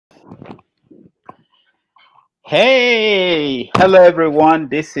Hey, hello everyone.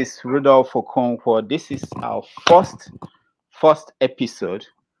 This is Rudolph Okonkwo. This is our first episode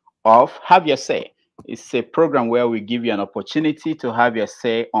of Have Your Say. It's a program where we give you an opportunity to have your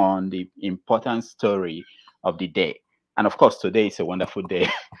say on the important story of the day. And of course, today is a wonderful day,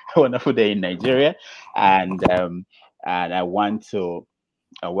 a wonderful day in Nigeria. And I want to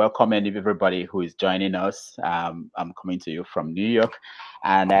welcome everybody who is joining us. I'm coming to you from New York,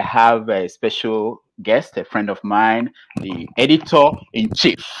 and I have a special guest, a friend of mine, the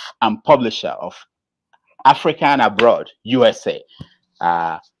editor-in-chief and publisher of Africa and Abroad, USA,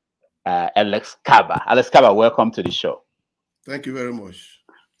 Alex Kabba. Alex Kabba, welcome to the show. Thank you very much.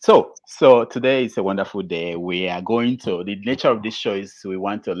 So today is a wonderful day. We are going to, the nature of this show is we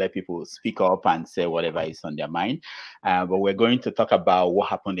want to let people speak up and say whatever is on their mind. But we're going to talk about what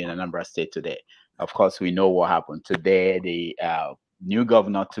happened in Anambra State today. Of course, we know what happened today. The new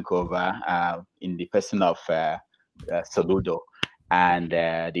governor took over in the person of Soludo. And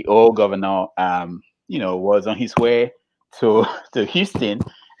the old governor, was on his way to Houston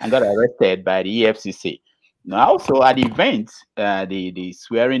and got arrested by the EFCC. Now, also at the event, the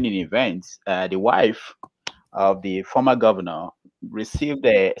swearing-in event, the wife of the former governor received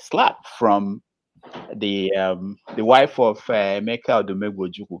a slap from the wife of Chukwuemeka Odumegwu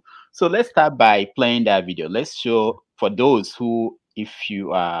Ojukwu. So let's start by playing that video. Let's show for those who, if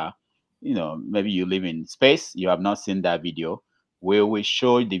you are, maybe you live in space, you have not seen that video. We will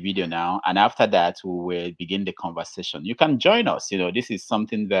show the video now, and after that, we will begin the conversation. You can join us. This is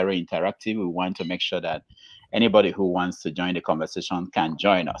something very interactive. We want to make sure that anybody who wants to join the conversation can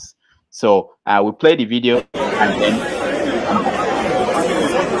join us. So we'll play the video, and then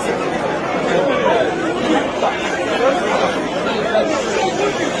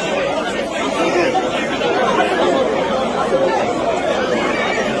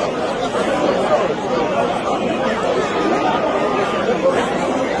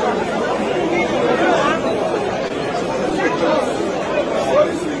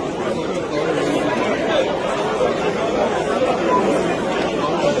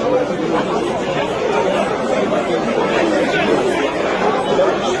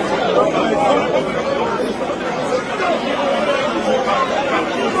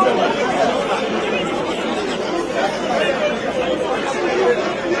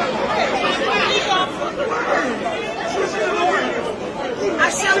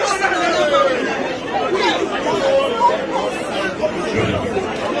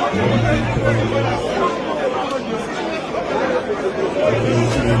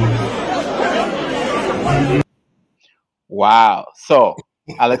wow. So,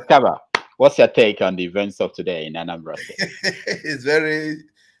 Alex Kabba, what's your take on the events of today in Anambra State? It's very,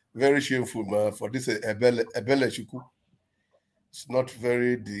 very shameful, man, for this Ebelechukwu. It's not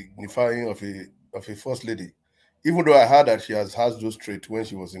very dignifying of a first lady. Even though I heard that she has those traits when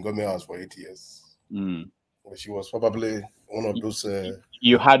she was in government house for 8 years. She was probably one of those.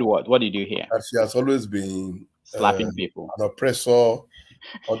 You heard what? What did you hear? That she has always been slapping people, an oppressor, all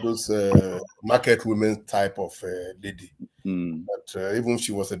those market women type of lady. But even if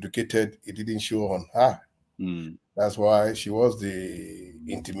she was educated, it didn't show on her. That's why she was the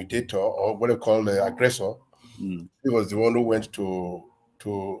intimidator, or what they call the aggressor. He was the one who went to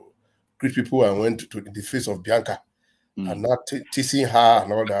greet people and went to the face of Bianca and not teasing her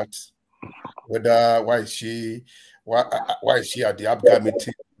and all that. Why is she at the Awka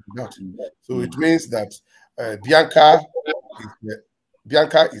meeting? So it means that Bianca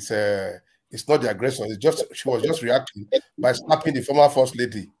is not the aggressor. It's just she was just reacting by slapping the former first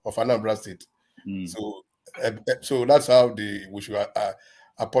lady of Anambra State. So that's how we should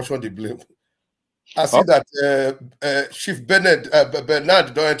apportion the blame. I see that Chief Bernard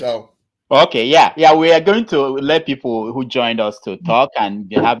don't enter. Okay, yeah, we are going to let people who joined us to talk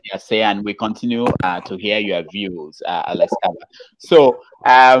and have their say, and we continue to hear your views, Alex Kabba. So,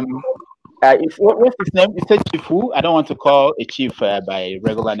 what's his name? You said Chief who? I don't want to call a chief by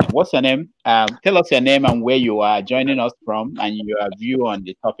regular name. What's your name? Tell us your name and where you are joining us from, and your view on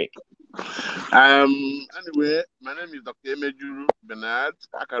the topic. Anyway, my name is Dr. Emejuru Bernard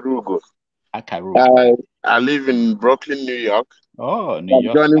Akarugo. I live in Brooklyn, New York. Oh, New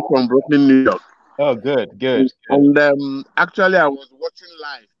York. I'm joining from Brooklyn, New York. Oh, good. And actually, I was watching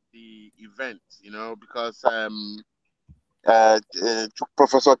live the event, because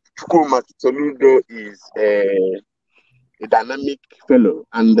Professor Chukwuemeka Soludo is a dynamic fellow,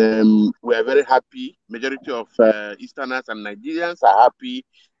 and we are very happy. Majority of Easterners and Nigerians are happy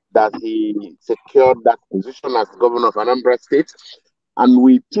that he secured that position as governor of Anambra State. And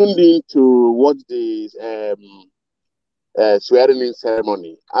we tuned in to watch the swearing-in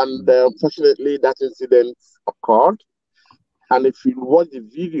ceremony. And unfortunately, that incident occurred. And if you watch the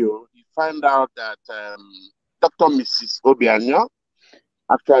video, you find out that Dr. Mrs. Obiano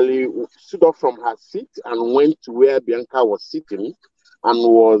actually stood up from her seat and went to where Bianca was sitting and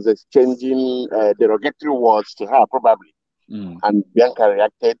was exchanging derogatory words to her, probably. And Bianca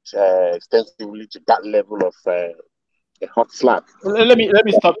reacted extensively to that level of a hot slap. Let me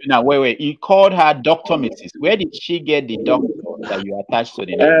stop you now. Wait. You called her Dr. Mrs. Where did she get the doctor that you attached to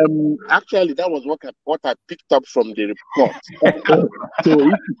the name? Actually, that was what I picked up from the report. So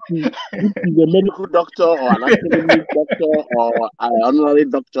if it's a medical doctor or an academic doctor or an honorary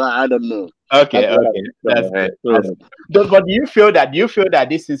doctor, I don't know. Okay. That's good. But do you feel that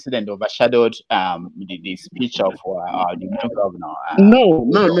this incident overshadowed the speech of the new governor? No,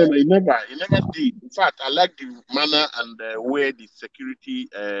 it never did. In fact, I like the manner and the way the security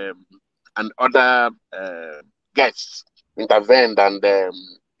and other guests intervened and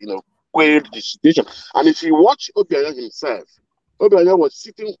queried the situation. And if you watch Obiano himself, Obiano was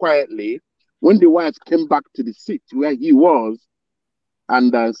sitting quietly when the wife came back to the seat where he was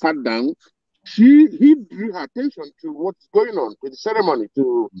and sat down. He drew her attention to what's going on with the ceremony,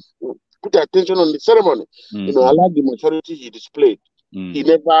 to put attention on the ceremony. I like the maturity he displayed. He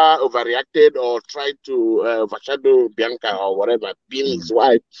never overreacted or tried to overshadow Bianca or whatever, being his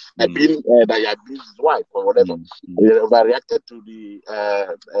wife, being that he abused his wife or whatever. He overreacted to the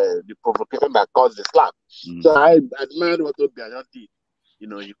provocation that caused the slap. So I admired what Obiano did.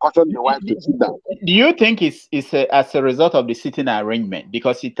 He cautioned the wife to sit down. Do you think it's as a result of the sitting arrangement?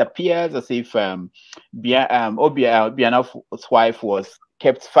 Because it appears as if Obiano's wife was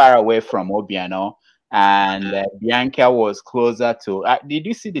kept far away from Obiano, and Bianca was closer to. Did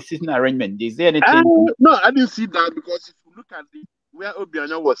you see the sitting arrangement? Is there anything? No, I didn't see that, because if you look at where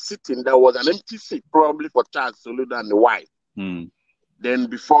Obiano was sitting, there was an empty seat, probably for Charles Soludo and the wife. Then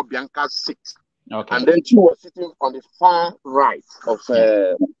before Bianca's seat. Okay. And then she was sitting on the far right of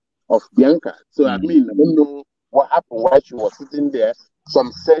Bianca. So I don't know what happened while she was sitting there.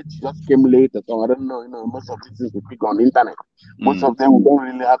 Some said she just came late or something. I don't know. Most of these things we pick on the internet. Most of them we don't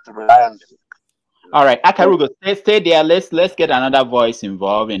really have to rely on them. All right, Akarugo, stay there. Let's get another voice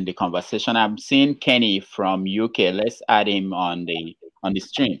involved in the conversation. I'm seeing Kenny from UK. Let's add him on the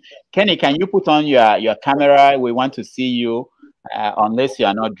stream. Kenny, can you put on your camera? We want to see you. Unless you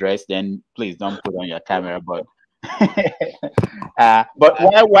are not dressed, then please don't put on your camera. But but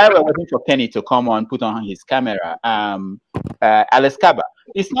while we're waiting for Kenny to come on, put on his camera. Alex Kabba,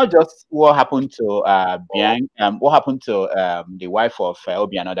 it's not just what happened to Bianca. What happened to the wife of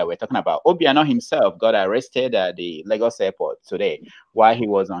Obiano that we're talking about. Obiano himself got arrested at the Lagos airport today while he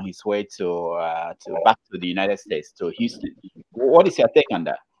was on his way to back to the United States, to Houston. What is your take on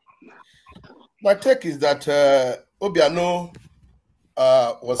that? My take is that Obiano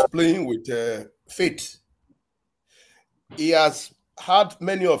was playing with fate. He has had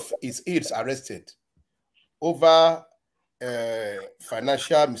many of his aides arrested over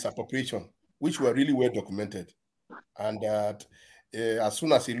financial misappropriation, which were really well documented. And that as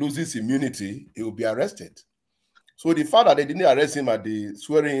soon as he loses immunity, he will be arrested. So the fact that they didn't arrest him at the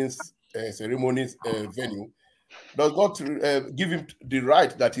swearing ceremonies venue does not give him the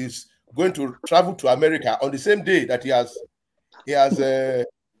right that he's going to travel to America on the same day that he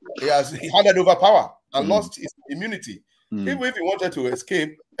handed over power and lost his immunity. Even if he wanted to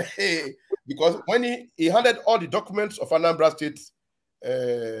escape, because when he handed all the documents of Anambra State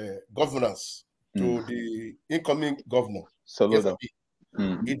governance to the incoming governor, Soludo.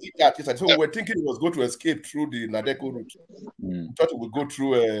 He did that. So we were thinking he was going to escape through the Nadeko route. We thought he would go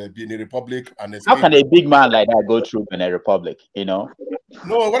through Benin Republic and escape. How can a big man like that go through Benin Republic? No,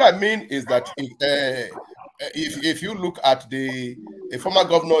 what I mean is that if you look at a former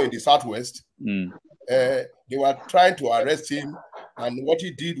governor in the Southwest, they were trying to arrest him, and what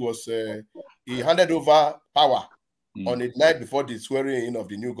he did was he handed over power on the night before the swearing in of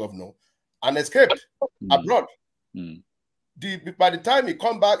the new governor and escaped abroad. By the time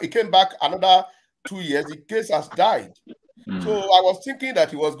he came back another 2 years, the case has died. So I was thinking that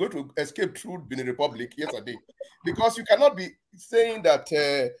he was going to escape through Benin Republic yesterday, because you cannot be saying that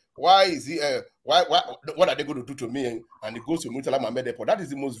why is he what are they going to do to me, and he goes to Murtala Mohammed Airport. That is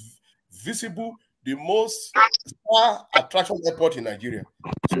the most visible, the most star attraction airport in Nigeria.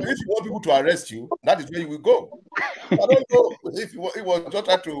 So if you want people to arrest you, that is where you will go. I don't know if he was just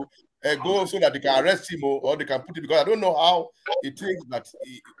trying to go so that they can arrest him or they can put him, because I don't know how he thinks that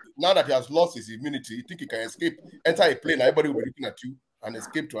now that he has lost his immunity, he thinks he can escape, enter a plane, everybody will be looking at you, and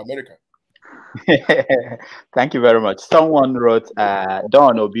escape to America. Thank you very much. Someone wrote,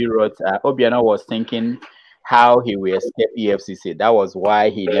 Don Obi wrote, Obiano was thinking how he will escape EFCC. That was why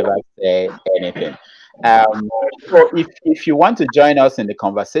he never said anything. So if you want to join us in the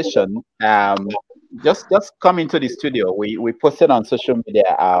conversation, just come into the studio. We posted on social media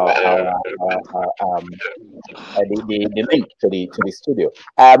the link to the studio.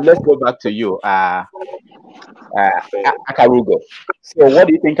 Let's go back to you, Akarugo. So what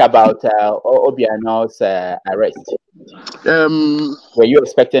do you think about Obiano's arrest? Were you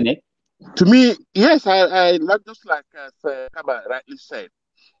expecting it? To me, yes, I not just like Kabba rightly said.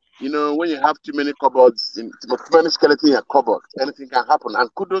 You know, when you have too many cupboards, too many skeletons in a cupboard, anything can happen. And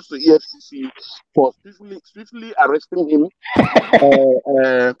kudos to EFCC for swiftly arresting him.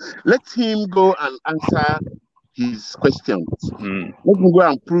 Let him go and answer his questions. Let him go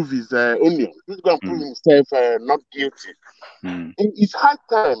and prove his onion. Let him go and prove himself not guilty. It's high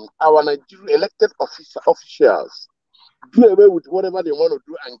time our Nigerian elected officials do away with whatever they want to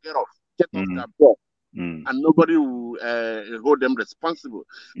do and get off their job. And nobody will hold them responsible.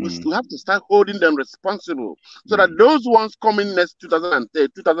 We still have to start holding them responsible so that those ones coming next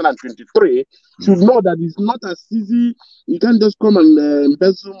 2023 should know that it's not as easy. You can't just come and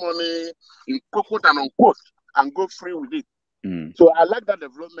embezzle money in quote and unquote and go free with it. So I like that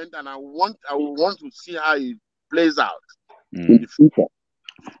development, and I want to see how it plays out in the future.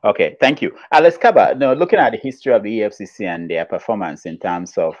 Okay, thank you. Alex Kabba, now looking at the history of the EFCC and their performance in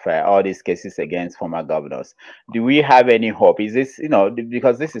terms of all these cases against former governors, do we have any hope? Is this,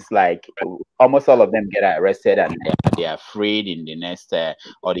 because this is like almost all of them get arrested and they are freed in the next,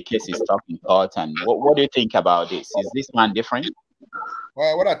 or the case is stuck in court. And what do you think about this? Is this one different?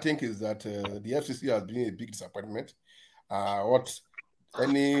 Well, what I think is that the EFCC has been a big disappointment. What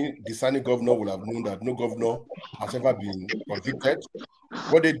any discerning governor would have known that no governor has ever been convicted.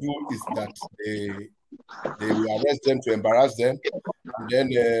 What they do is that they will arrest them to embarrass them. And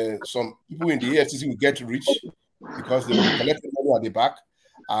then some people in the EFCC will get rich because they will collect money at the back.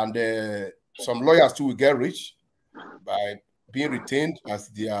 And some lawyers too will get rich by being retained as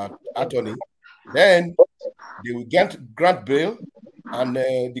their attorney. Then they will grant bail, and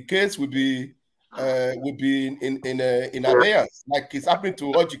the case will be in abeyance, like it's happening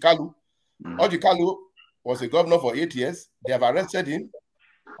to Ojukwu. Ojukwu was a governor for 8 years. They have arrested him,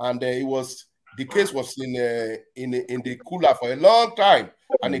 and the case was in the cooler for a long time,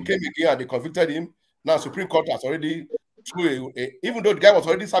 and he came again and they convicted him. Now Supreme Court has already even though the guy was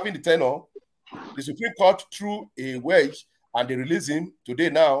already serving the tenure, the Supreme Court threw a wedge and they released him today.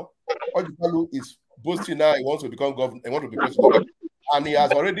 Now Ojukwu is boasting now he wants to become governor, he wants to be president. And he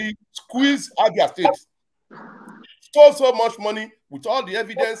has already squeezed Abia State, stole so much money with all the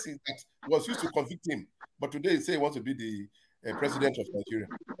evidence that was used to convict him. But today he says he wants to be the president of Nigeria.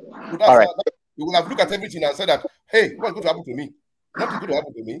 So all right. He will have looked at everything and said that, hey, what's going to happen to me? Nothing good to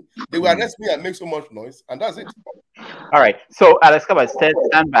happen to me. They will arrest me and make so much noise, and that's it. All right. So Alex Kabba,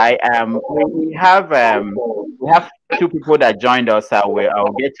 stand by. We have two people that joined us. I'll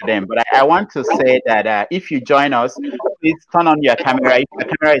get to them. But I want to say that if you join us, please turn on your camera. If your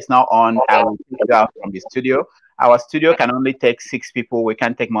camera is not on, I will take you out from the studio. Our studio can only take 6 people. We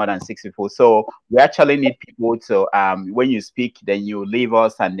can't take more than 6 people. So we actually need people to, when you speak, then you leave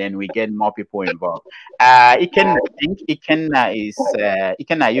us and then we get more people involved. Ikenna,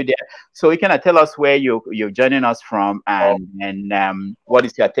 are you there? So Ikenna, tell us where you're joining us from and what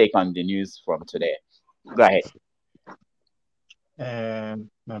is your take on the news from today? Go ahead.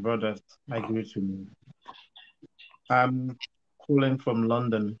 My brother, I agree to me. I'm calling from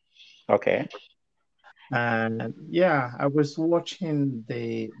London. Okay. And yeah, I was watching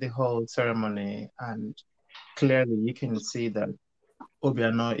the whole ceremony, and clearly you can see that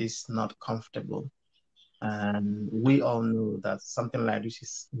Obiano is not comfortable. And we all know that something like this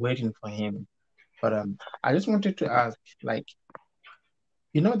is waiting for him. But I just wanted to ask, like,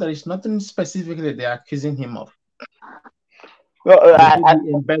 there is nothing specifically they're accusing him of. Well, he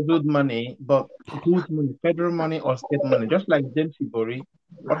embezzled money, but whose money? Federal money or state money? Just like James Ibori,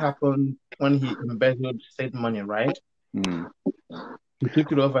 what happened when he embezzled state money, right? He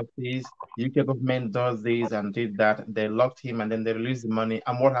took it overseas. The UK government does this and did that. They locked him and then they released the money.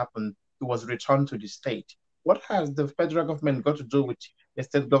 And what happened? It was returned to the state. What has the federal government got to do with a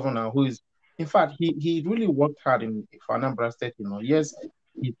state governor who is, in fact, he really worked hard for Anambra State, Yes,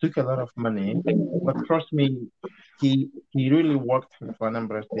 he took a lot of money, but trust me, he really worked for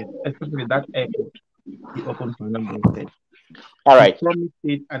Anambra State, especially that airport he opened for Anambra State. All right. He promised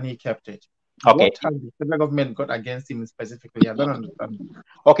it and he kept it. Okay. What has the federal government got against him specifically? I don't understand.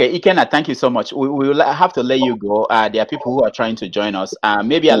 Okay, Ikenna, thank you so much. We will have to let you go. There are people who are trying to join us.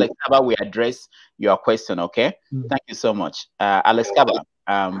 Maybe Alex Kabba will address your question, okay? Thank you so much. Alex Kabba,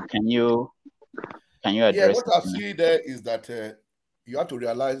 can you Can you address? Yeah, what I see there is that you have to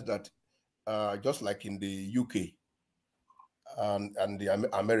realize that just like in the UK and the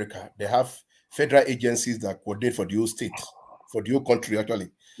America, they have federal agencies that coordinate for the whole state, for the whole country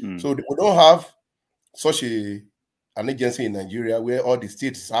actually. So we don't have such an agency in Nigeria where all the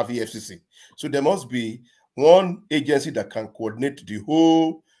states have EFCC. So there must be one agency that can coordinate the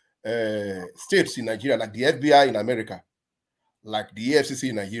whole states in Nigeria, like the FBI in America, like the EFCC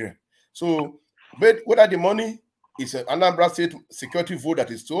in Nigeria. So whether the money is an Anambra State security vote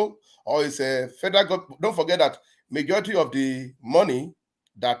that is sold, or it's a federal government, don't forget that majority of the money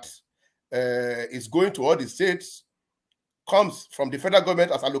that is going to all the states comes from the federal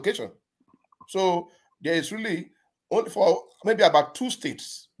government as allocation. So there is really only for maybe about 2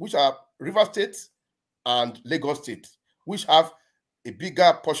 states, which are River State and Lagos State, which have a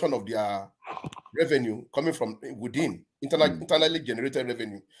bigger portion of their revenue coming from within internally generated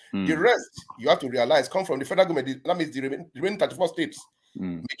revenue. The rest, you have to realize, come from the federal government. That means the remaining 34 states.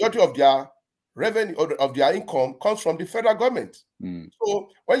 Majority of their revenue or of their income comes from the federal government. So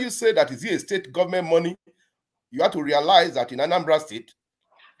when you say that is a state government money, you have to realize that in Anambra State,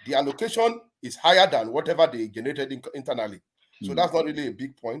 the allocation is higher than whatever they generated internally. So that's not really a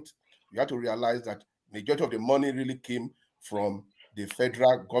big point. You have to realize that majority of the money really came from the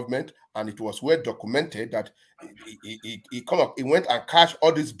federal government, and it was well documented that he went and cashed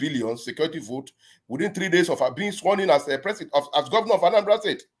all these billions security vote within 3 days of being sworn in as a president, as governor of Anambra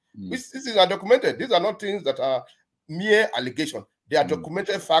State. This is documented. These are not things that are mere allegations. They are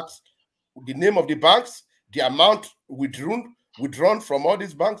documented facts. The name of the banks, the amount withdrawn from all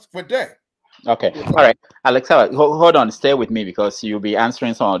these banks were there. Okay. All right. Alexa, hold on. Stay with me because you'll be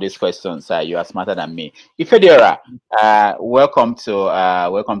answering some of these questions. You are smarter than me. Ifediora, welcome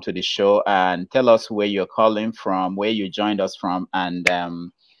to the show, and tell us where you're calling from, where you joined us from, and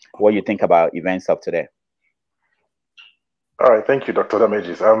what you think about events of today. All right. Thank you, Dr.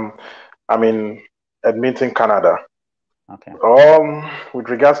 Damages. I'm in Edmonton, Canada. Okay. With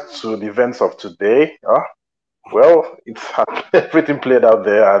regards to the events of today, well, it's everything played out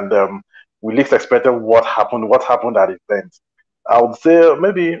there, and we least expected what happened at the event. I would say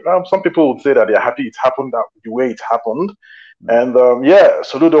maybe some people would say that they're happy it happened the way it happened. And yeah,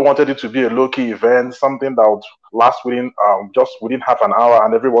 Soludo wanted it to be a low-key event, something that would last just within half an hour,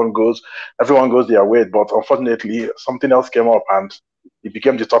 and everyone goes their way. But unfortunately, something else came up, and it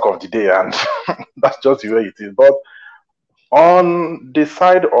became the talk of the day, and that's just the way it is. But on the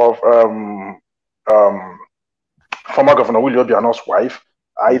side of former Governor Willie Obiano's wife,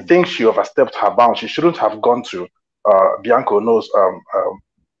 I think she overstepped her bounds. She shouldn't have gone to Bianca knows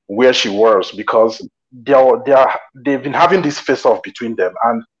where she was, because they've been having this face-off between them,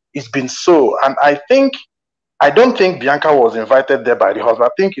 and it's been so. And I don't think Bianca was invited there by the husband. I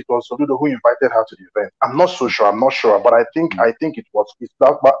think it was Soludo who invited her to the event. I'm not so sure. I'm not sure, but I think that's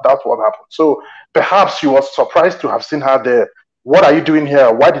what happened. So perhaps she was surprised to have seen her there. What are you doing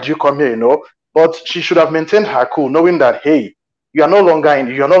here? Why did you come here? But she should have maintained her cool, knowing that, hey, you no longer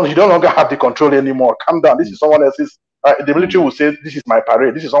have the control anymore. Calm down. This is someone else's. The military will say, this is my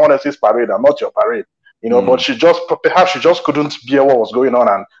parade. This is someone else's parade and not your parade. But perhaps she just couldn't bear what was going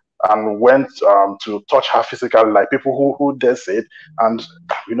on and went to touch her physically, like people who dare say it, and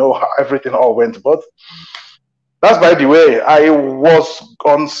how everything all went. But that's by the way. I was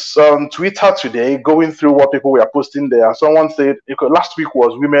on Twitter today going through what people were posting there. Someone said last week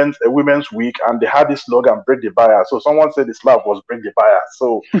was Women's Week, and they had this slogan, "Break the bias." So someone said the slap was "Break the bias."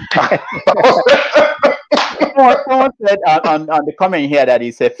 So someone said on the comment here that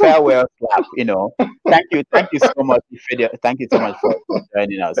it's a farewell slap. Thank you so much. Thank you so much for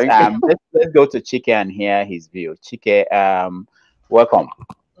joining us. Let's go to Chike and hear his view. Chike, welcome.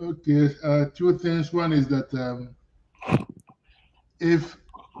 Okay, 2 things. One is that if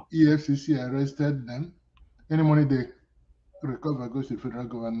EFCC arrested them, any money they recover goes to the federal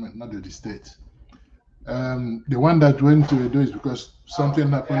government, not to the state. The one that went to Edo is because something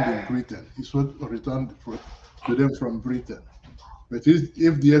happened in Britain. It's what returned to them from Britain. But if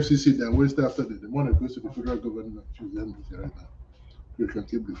the FCC then waste after the money goes to the federal government, choose them right now. You can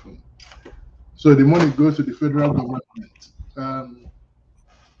keep the phone. So the money goes to the federal government.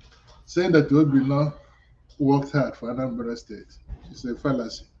 Saying that Obiano worked hard for Anambra State is a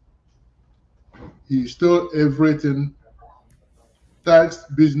fallacy. He stole everything,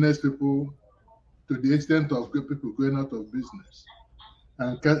 taxed business people to the extent of people going out of business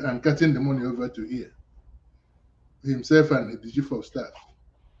and cutting the money over to here. Himself and the chief of staff.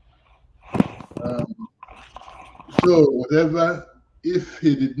 So whatever, if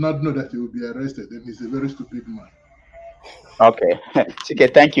he did not know that he would be arrested, then he's a very stupid man. Okay,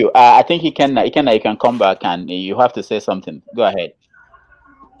 Chike, thank you. I think you can come back and you have to say something. Go ahead.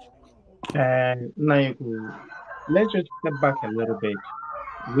 Now, let's just step back a little bit.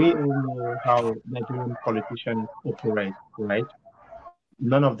 We all know how Nigerian politicians operate, right?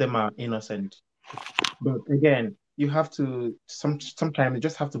 None of them are innocent. But again, you have to sometimes you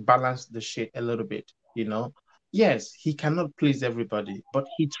just have to balance the shit a little bit, you know. Yes, he cannot please everybody, but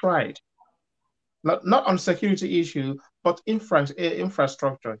he tried. Not on security issue, but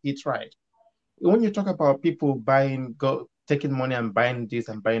infrastructure, he tried. When you talk about people taking money and buying this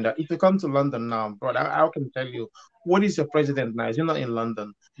and buying that, if you come to London now, bro, I can tell you, what is your president now? Is he not in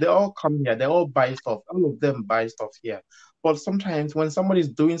London? They all come here, they all buy stuff. All of them buy stuff here. But sometimes when somebody's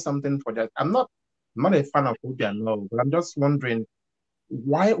doing something for that, I'm not a fan of Obiano, but I'm just wondering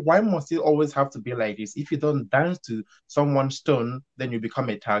why must it always have to be like this? If you don't dance to someone's stone, then you become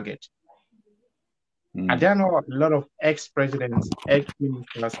a target. And there are not a lot of ex-presidents,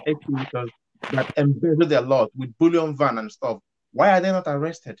 ex-ministers, ex-senators that embezzled a lot with bullion van and stuff. Why are they not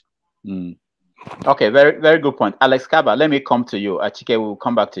arrested? Okay, very, very good point. Alex Kabba, let me come to you. Chike will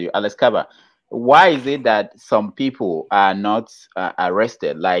come back to you. Alex Kabba, why is it that some people are not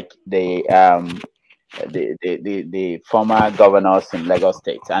arrested, like the former governors in Lagos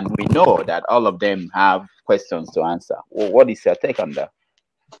State? And we know that all of them have questions to answer. Well, what is your take on that?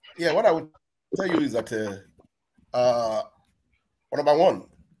 Yeah, what I would tell you is that number one,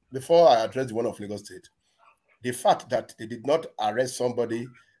 before I address the one of Lagos State, the fact that they did not arrest somebody,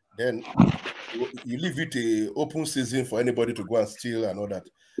 then you leave it an open season for anybody to go and steal and all that.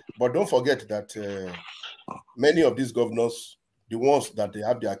 But don't forget that many of these governors, the ones that they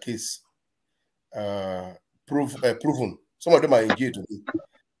have their case proven, some of them are engaged,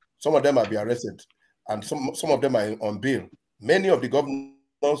 some of them are being arrested, and some of them are on bail. Many of the governors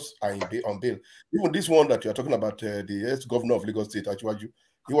are on bail. Even this one that you are talking about, the ex-governor of Lagos State, Ajuwaju,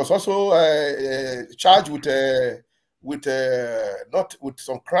 he was also charged with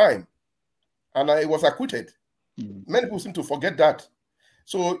some crime, and he was acquitted. Many people seem to forget that.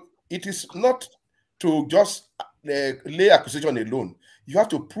 So it is not to just lay accusation alone. You have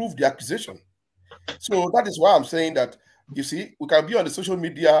to prove the accusation. So that is why I'm saying that, you see, we can be on the social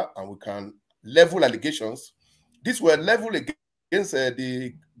media and we can level allegations. These were leveled against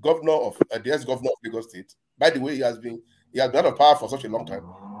the governor of the ex-governor of Lagos State. By the way, he has been out of power for such a long time.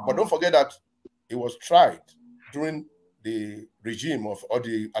 But don't forget that he was tried during the regime of, or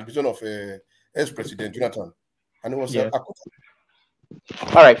the administration of ex-president Jonathan, and it was acquitted.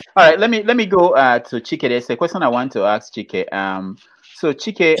 All right. Let me go to Chike. There's a question I want to ask Chike. So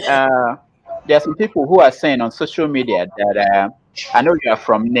Chike, there are some people who are saying on social media that I know you are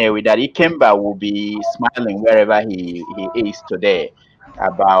from Newi, that Ikemba will be smiling wherever he is today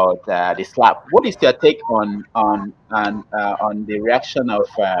about the slap. What is your take on the reaction of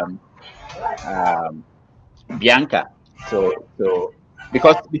Bianca? So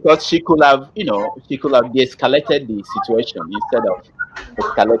because she could have de-escalated the situation instead of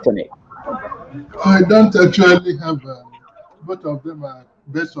escalating it. I don't actually have both of them are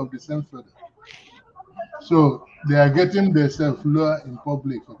best of the same feather. So they are getting themselves lower in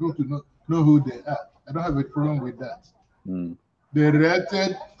public for people to know who they are. I don't have a problem with that. They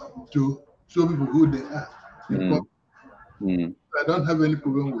reacted to show people who they are. I don't have any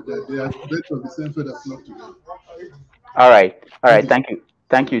problem with that. They are best of the same feather flock together. All right.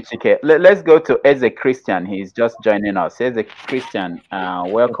 Thank you, Chike. Let's go to Eze Christian. He's just joining us. Eze Christian,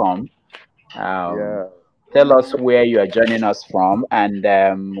 welcome. Tell us where you are joining us from, and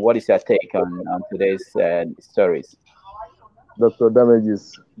what is your take on today's stories. Dr.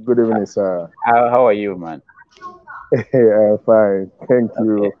 Damages, good evening, sir. How are you, man? I'm fine. Thank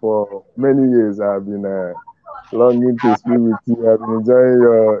you. For many years, I've been longing to speak with you. I've been enjoying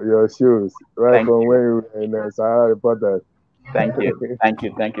your shows right from when you were in Sahara Reporters. Thank you. Thank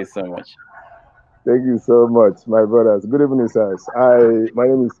you so much. Thank you so much, my brothers. Good evening, sirs. My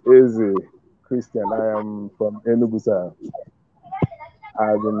name is Eze Christian. I am from Enugu, sir.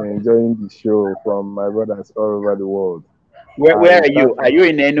 I've been enjoying the show from my brothers all over the world. Where are you? Are you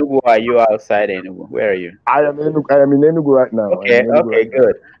in Enugu or are you outside Enugu? Where are you? I am in Enugu right now. Okay,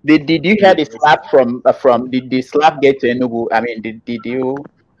 good. Did you hear the slap from did the slap get to Enugu? I mean, did you?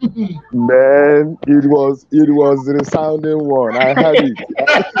 Man, it was the resounding one. I had it.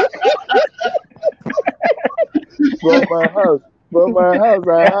 From my house,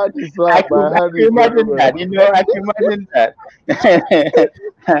 I had the slap. I can imagine that. I can imagine that.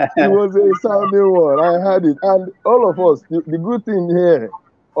 It was a resounding one. I had it, and all of us. The good thing here,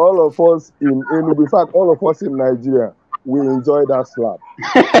 all of us in Enugu, in fact, all of us in Nigeria, we enjoy that slap.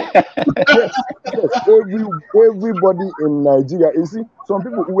 Yes, everybody in Nigeria. You see, some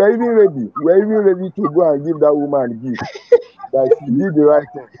people were even ready to go and give that woman a gift. That she did the right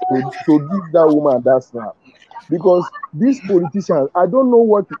thing to give that woman that slap. Because these politicians, I don't know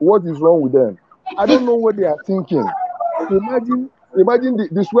what is wrong with them. I don't know what they are thinking. Imagine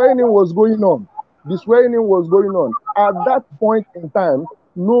the swearing-in was going on. The swearing-in was going on. At that point in time,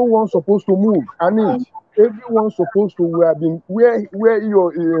 no one's supposed to move an inch. Everyone's supposed to have been where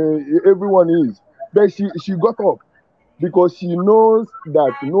everyone is. But she got up because she knows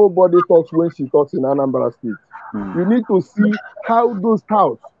that nobody talks when she talks in Anambra State. You need to see how those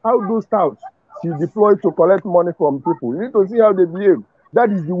touts she deployed to collect money from people. You need to see how they behave.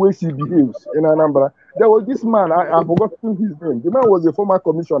 That is the way she behaves in Anambra. There was this man, I forgot his name. The man was a former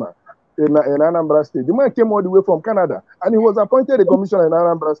commissioner in Anambra State. The man came all the way from Canada, and he was appointed a commissioner in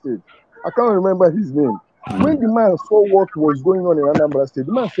Anambra State. I can't remember his name. When the man saw what was going on in Anambra State,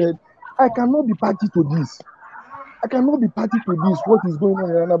 the man said, I cannot be party to this. I cannot be party to this, what is going on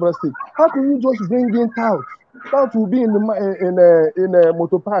in Anambra State. How can you just bring in touts? Touts will be in a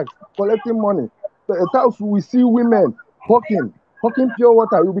motor park collecting money. Touts will see women hawking pure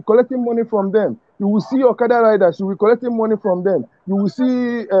water. You'll be collecting money from them. You will see Okada riders. You will be collecting money from them. You will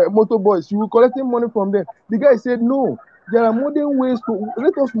see motorboys. You will be collecting money from them. The guy said, no, there are modern ways to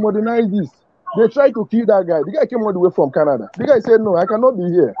let us modernize this. They tried to kill that guy. The guy came all the way from Canada. The guy said, no, I cannot be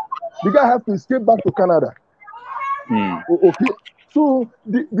here. The guy has to escape back to Canada. Okay. So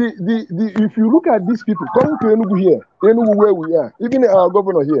if you look at these people coming to Enugu here, Enugu where we are, even our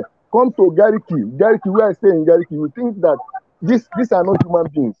governor here, come to Gariki where I stay in Gariki, you think that these are not human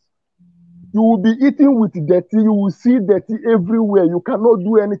beings. You will be eating with dirty, you will see dirty everywhere, you cannot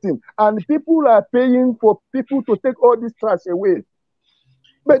do anything. And people are paying for people to take all this trash away.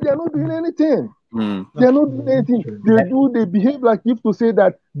 But they are not doing anything. They are not doing anything. They behave like if to say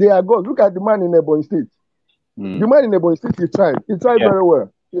that they are God. Look at the man in Ebonyi State. The man in Ebonyi State, he tried very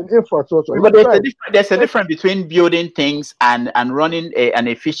well in infrastructure. But there's a difference between building things and running an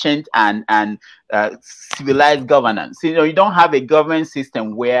efficient and civilized governance. You know, you don't have a government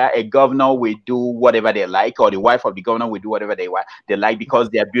system where a governor will do whatever they like, or the wife of the governor will do whatever they like because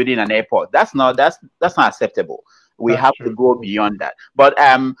they are building an airport. That's not acceptable. We have to go beyond that. But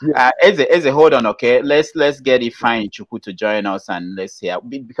as a hold on, okay, let's get Ifeanyi Chukwu to join us, and let's hear,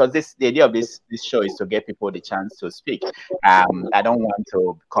 because the idea of this show is to get people the chance to speak. I don't want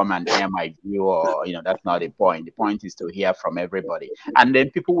to come and air my view, or that's not the point. The point is to hear from everybody, and then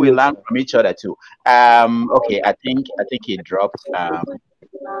people will learn from each other too. Okay, I think he dropped. I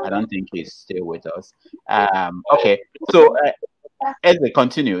don't think he's still with us. Okay, so as they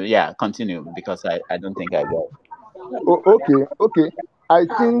continue, because I don't think I will. Okay. I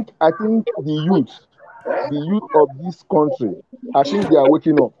think the youth of this country, I think they are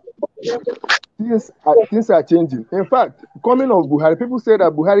waking up. Things are changing. In fact, coming of Buhari, people say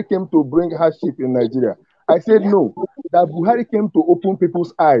that Buhari came to bring hardship in Nigeria. I said no, that Buhari came to open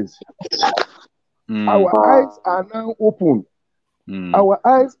people's eyes. Our eyes are now open. Our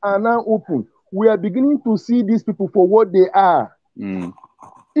eyes are now open. We are beginning to see these people for what they are.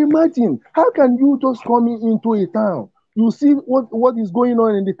 Imagine, how can you just come into a town? You see what is going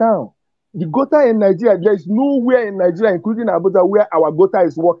on in the town. The gutter in Nigeria, there is nowhere in Nigeria, including Abuja, where our gutter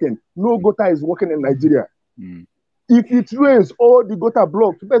is working. No gutter is working in Nigeria. If it rains, all the gutter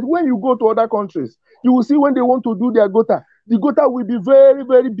blocked. But when you go to other countries, you will see when they want to do their gutter, the gutter will be very,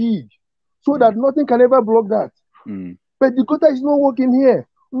 very big, so that nothing can ever block that. But the gutter is not working here.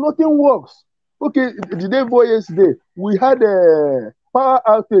 Nothing works. Okay, the day before yesterday, we had a power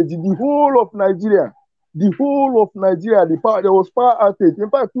outage in the whole of Nigeria. There was power outage. In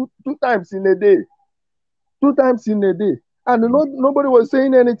fact, two times in a day. And nobody was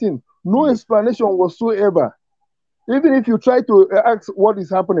saying anything. No explanation whatsoever. Even if you try to ask what is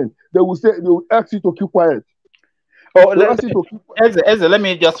happening, they will ask you to keep quiet. Let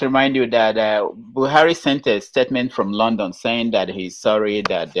me just remind you that Buhari sent a statement from London saying that he's sorry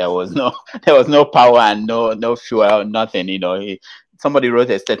that there was no power and no fuel, nothing. Somebody wrote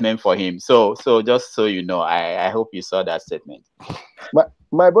a statement for him. So just so you know, I hope you saw that statement.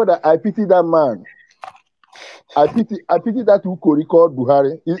 My brother, I pity that man. I pity that Ukori called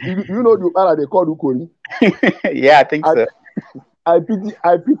Buhari. You know the Ara they called Ukori? Yeah, I think so. I pity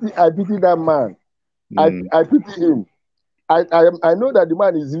that man. I pity him. I know that the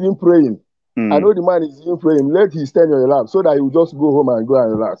man is even praying. I know the man is even praying. Let his tenure elapse so that he will just go home and go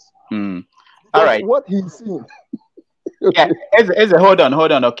and relax. All right. What he's seeing. Okay. Yeah, hold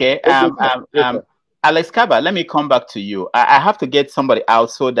on, okay. Alex Kabba, let me come back to you. I have to get somebody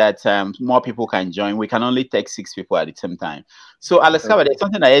out so that more people can join. We can only take 6 people at the same time. So Alex Kabba, there's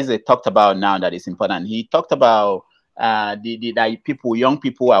something that Eze talked about now that is important. He talked about that people, young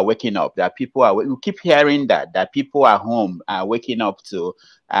people are waking up. That people are, we keep hearing that people at home are waking up to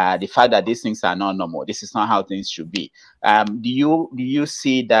the fact that these things are not normal. This is not how things should be. Do you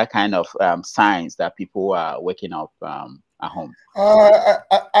see that kind of signs that people are waking up at home?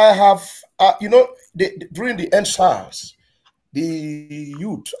 I have, you know, during the EndSARS, the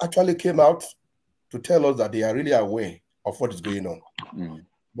youth actually came out to tell us that they are really aware of what is going on.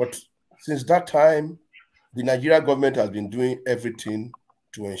 But since that time, the Nigerian government has been doing everything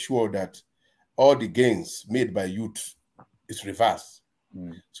to ensure that all the gains made by youth is reversed.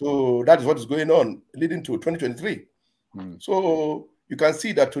 So that is what is going on, leading to 2023. So you can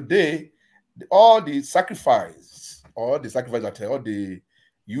see that today, all the sacrifice that all the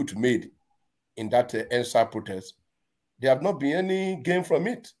youth made in that EndSARS protest, there have not been any gain from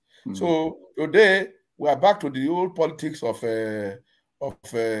it. So today we are back to the old politics of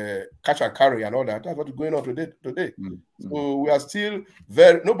catch and carry and all that. That's what is going on today. So we are still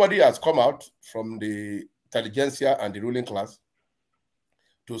nobody has come out from the intelligentsia and the ruling class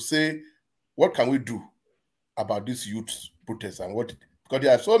to say, what can we do about this youth protest and what, because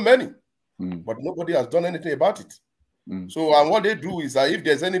there are so many, but nobody has done anything about it. So, and what they do is that if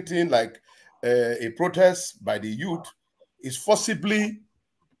there's anything like a protest by the youth, is forcibly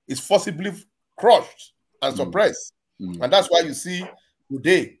crushed and suppressed. And that's why you see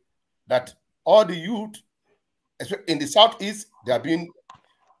today that all the youth, in the Southeast, they are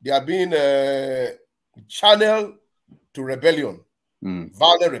being channeled to rebellion,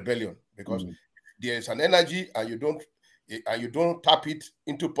 violent rebellion, because there is an energy and you don't tap it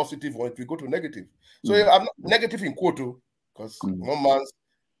into positive, or it will go to negative. So I'm not negative in quote, because one man's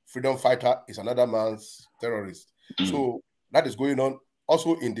freedom fighter is another man's terrorist. So that is going on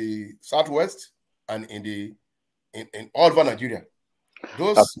also in the Southwest and in all over Nigeria.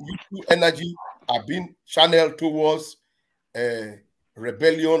 Those youthful energy are being channeled towards a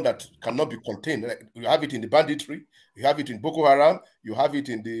rebellion that cannot be contained. Like, you have it in the banditry, you have it in Boko Haram, you have it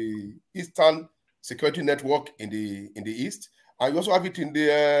in the Eastern Security Network in the East, and you also have it in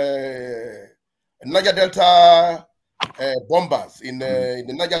the Niger Delta bombers in the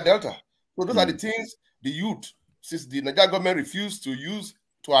Niger Delta. So those are the things the youth, since the Nigerian government refused to use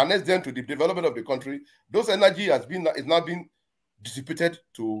to harness them to the development of the country, those energy is now being dissipated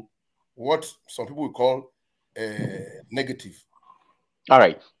to what some people will call negative. All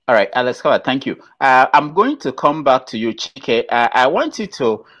right, Alex Kabba, thank you. I'm going to come back to you, Chike. I want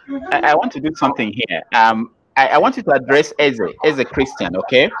to do something here. I want you to address Eze Christian,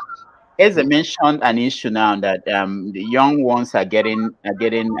 okay? Eze mentioned an issue now that the young ones are getting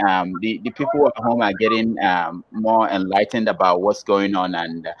the people at home are getting more enlightened about what's going on,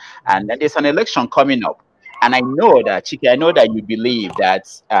 and there's an election coming up. And I know that, Chike, I know that you believe that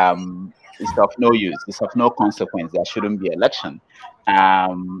it's of no use, it's of no consequence, there shouldn't be election,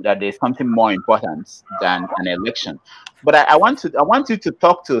 that there's something more important than an election. But I want you to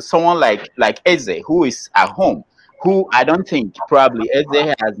talk to someone like Eze, who is at home, who I don't think probably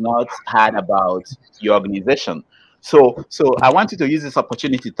Eze has not heard about your organization. So I want you to use this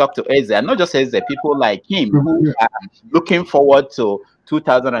opportunity to talk to Eze, and not just Eze, people like him who are looking forward to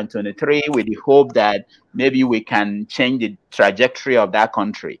 2023 with the hope that maybe we can change the trajectory of that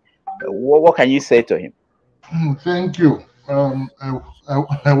country. What can you say to him? Thank you.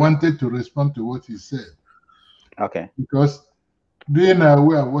 I wanted to respond to what he said. Okay. Because being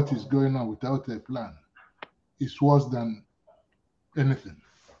aware of what is going on without a plan is worse than anything.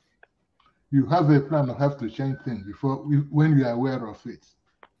 You have a plan of how to change things when you are aware of it.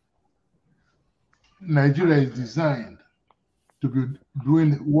 Nigeria is designed to be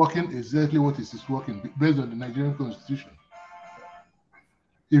working exactly what is working based on the Nigerian Constitution.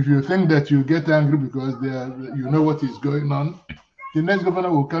 If you think that you get angry because you know what is going on, the next governor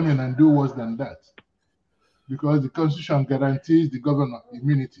will come in and do worse than that. Because the Constitution guarantees the governor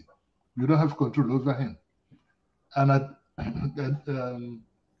immunity. You don't have control over him. And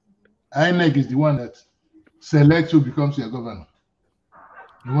INEC is the one that selects who becomes your governor.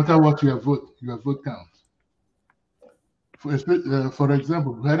 No matter what your vote counts. For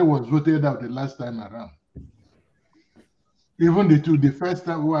example, Buhari was voted out the last time around. Even the first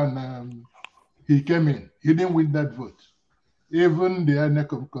one he came in, he didn't win that vote. Even the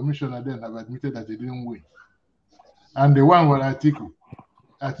INEC commissioner then have admitted that he didn't win. And the one was Atiku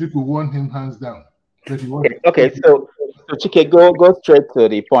won him hands down. But he okay, so So Chike, go straight to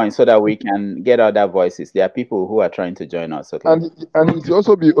the point so that we can get other voices. There are people who are trying to join us. Okay. And it should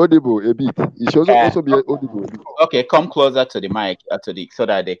also be audible a bit. It should also be audible a bit. Okay, come closer to the mic so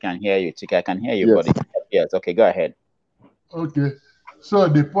that they can hear you. Chike, I can hear you, yes. buddy. Yes. Okay, go ahead. Okay. So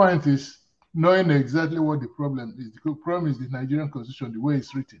the point is knowing exactly what the problem is. The problem is the Nigerian constitution, the way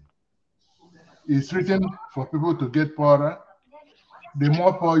it's written. It's written for people to get poorer. The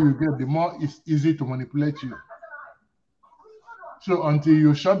more power you get, the more it's easy to manipulate you. So until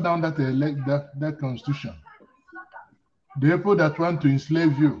you shut down that constitution, the people that want to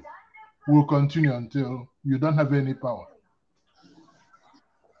enslave you will continue until you don't have any power.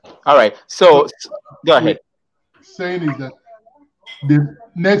 All right. So go ahead. Saying is that the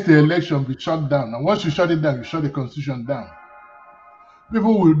next election will be shut down. And once you shut it down, you shut the constitution down.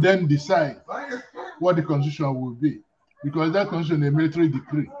 People will then decide what the constitution will be. Because that constitution is a military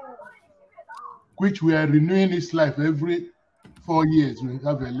decree, which we are renewing its life every 4 years. We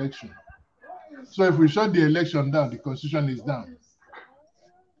have an election. So if we shut the election down, the constitution is down.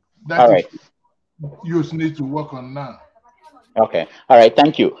 That is you need to work on now. Okay. All right.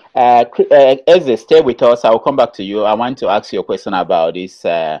 Thank you. Eze, stay with us. I'll come back to you. I want to ask you a question about this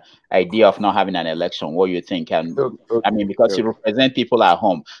idea of not having an election. What you think? And I mean, because you represent people at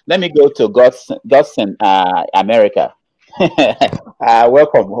home. Let me go to Godson, America.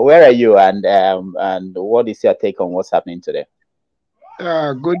 Welcome. Where are you? And what is your take on what's happening today?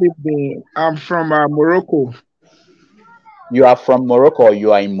 Good evening. I'm from Morocco. You are from Morocco, or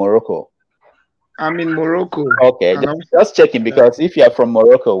you are in Morocco? I'm in Morocco. Okay, just checking, because if you are from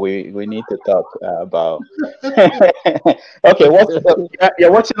Morocco, we need to talk about. Okay,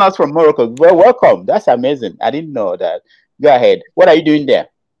 you're watching us from Morocco. Well, welcome. That's amazing. I didn't know that. Go ahead. What are you doing there?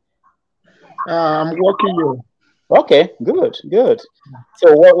 I'm working here. Okay, good.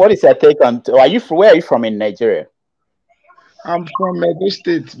 So, what is your take on? Where are you from in Nigeria? I'm from Edo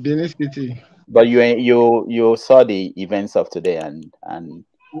State, Benin City. But you saw the events of today and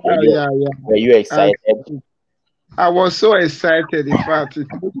yeah. Were you excited? I was so excited. In fact, it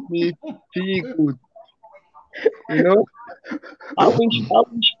makes me feel good. You know, I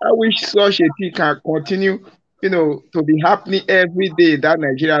wish such a thing can continue. You know, to be happening every day in that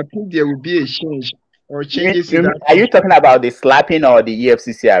Nigeria. I think there will be a change or changes. Are you talking about the slapping or the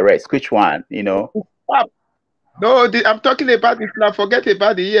EFCC arrest? Which one? You know. No, I'm talking about the slap. Forget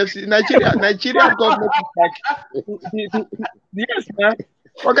about the EFCC. Nigeria government is like yes, man.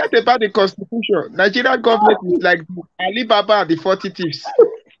 Forget about the constitution. Nigeria government is like Alibaba and the 40 thieves.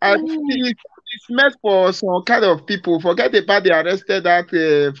 And it's meant for some kind of people. Forget about the arrested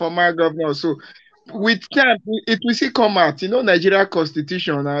that former governor. So with time, it will see come out. You know, Nigeria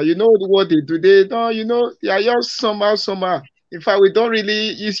constitution. You know what they do. They don't. You know, they are just somehow. In fact, we don't really.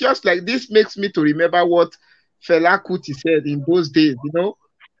 It's just like this makes me to remember what Fela Kuti said in those days. You know,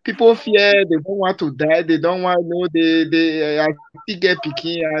 people fear, they don't want to die, they don't want to know, they still get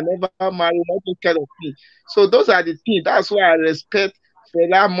picking and never marry, all those kind of things. So those are the things. That's why I respect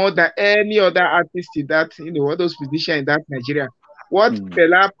Fela more than any other artist in that, you know, all those musicians in that Nigeria. What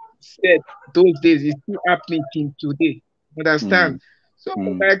Fela said those days is still happening today. Understand? So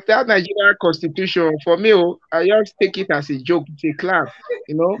like that Nigerian constitution, for me, I just take it as a joke, it's a class,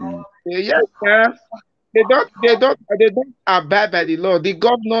 you know. Yes, They don't abide by the law. The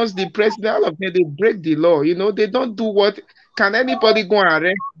governors, the president, all of them, they break the law. You know, they don't do what. Can anybody go and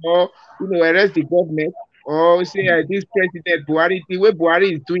arrest or, you know, arrest the government or say this president Buhari, the way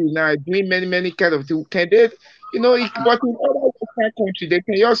Buhari is doing now, doing many kind of things? Can they, you know, but in other Western countries, they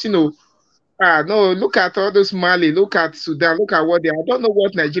can just, you know, no, look at all those Mali, look at Sudan, look at what they are. I don't know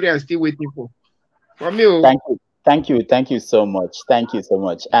what Nigeria is still waiting for. For me, Thank you so much.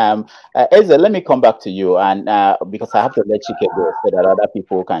 Eze, let me come back to you, and because I have to let Chike go so that other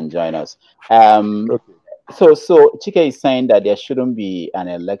people can join us. So Chike is saying that there shouldn't be an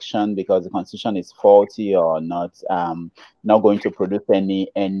election because the constitution is faulty or not going to produce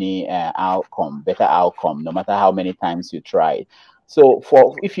any better outcome, no matter how many times you try. So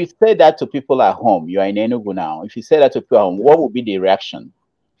if you say that to people at home, you are in Enugu now. If you say that to people at home, what would be the reaction?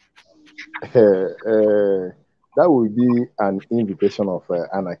 That would be an invitation of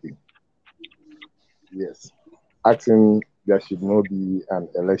anarchy. Yes, acting there should not be an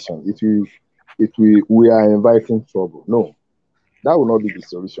election. We are inviting trouble. No, that will not be the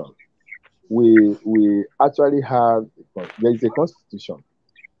solution. We actually have there is a constitution,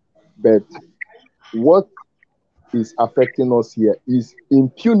 but what is affecting us here is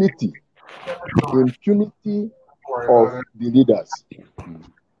impunity of the leaders.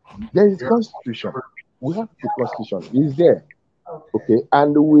 There is constitution. We have the constitution. It's there. Okay.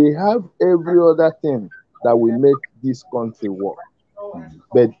 And we have every other thing that will make this country work,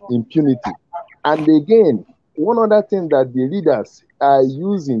 but impunity. And again, one other thing that the leaders are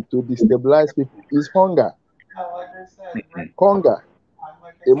using to destabilize people is hunger. Hunger.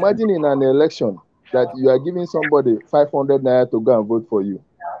 Imagine in an election that you are giving somebody 500 naira to go and vote for you.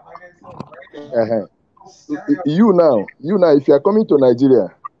 You now, if you are coming to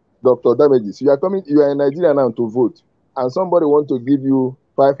Nigeria, Dr. Damages, you are in Nigeria now to vote, and somebody want to give you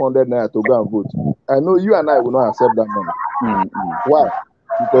 500 naira to go and vote. I know you and I will not accept that money. Why?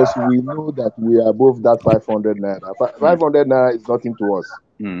 Because we know that we are above that 500 naira. 500 naira is nothing to us.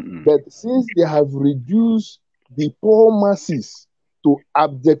 But since they have reduced the poor masses to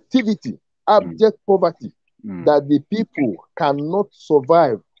abjectivity, abject poverty, that the people cannot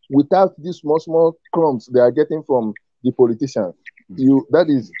survive without these small crumbs they are getting from the politicians. That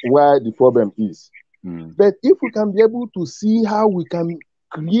is where the problem is. But if we can be able to see how we can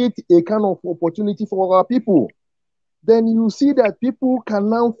create a kind of opportunity for our people, then you see that people can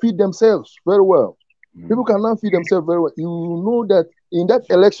now feed themselves very well. People can now feed themselves very well. You know that in that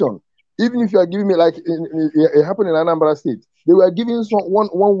election, even if you are giving me, like it happened in Anambra State, they were giving one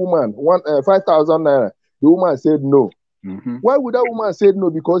woman 5,000 naira. The woman said no. Why would that woman say no?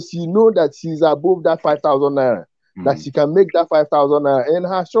 Because she know that she's above that 5,000 naira, that she can make that 5,000 naira in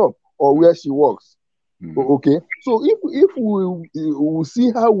her shop or where she works. Okay, so if we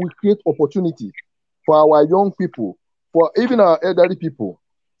see how we create opportunity for our young people, for even our elderly people,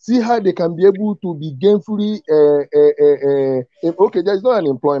 see how they can be able to be gainfully okay, there's not an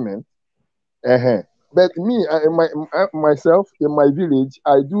employment, but me, myself in my village,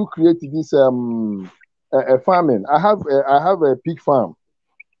 I do create this farming. I have a pig farm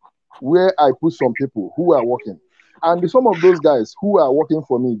where I put some people who are working, and some of those guys who are working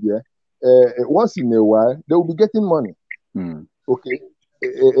for me there, once in a while they will be getting money. Okay,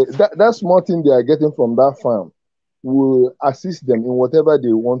 that small thing they are getting from that farm will assist them in whatever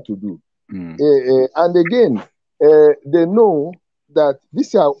they want to do. And again, they know that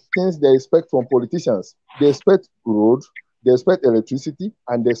these are things they expect from politicians. They expect road, they expect electricity,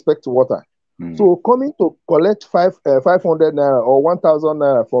 and they expect water. So coming to collect 500 naira or 1,000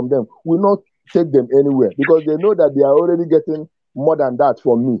 naira from them will not take them anywhere, because they know that they are already getting more than that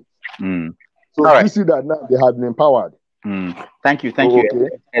from me. So you see that now they have been empowered. Thank you. Okay.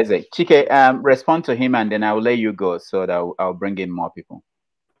 Eze. Chike, respond to him, and then I will let you go so that I'll bring in more people.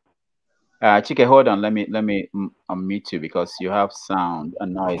 Chike, hold on. Let me unmute you because you have sound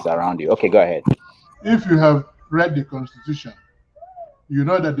and noise around you. Okay, go ahead. If you have read the Constitution, you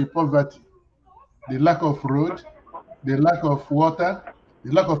know that the poverty, the lack of road, the lack of water,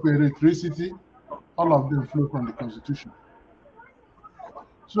 the lack of electricity, all of them flow from the Constitution.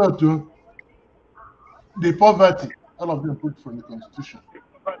 So too, the poverty, all of them put from the Constitution.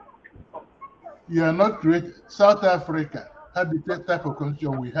 You are not creating. South Africa had the type of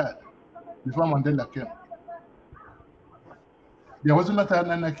constitution we had before Mandela came. There was not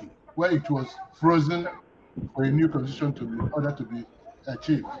an anarchy where it was frozen for a new constitution to be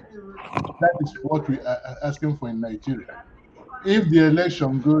achieved. That is what we are asking for in Nigeria. If the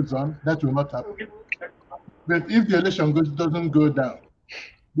election goes on, that will not happen. But if the election doesn't go down,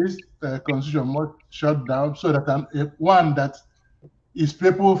 this constitution must shut down so that one that is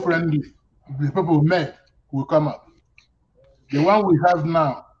people friendly, the people made, will come up. The one we have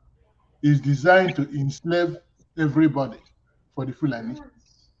now is designed to enslave everybody for the Fulani,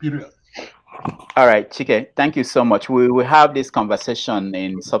 period. All right, Chike, thank you so much. We will have this conversation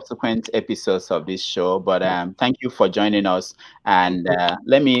in subsequent episodes of this show, but thank you for joining us. And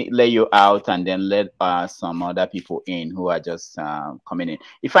let me lay you out and then let some other people in who are just coming in.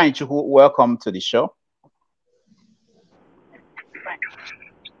 Ifeanyi Chukwu, welcome to the show.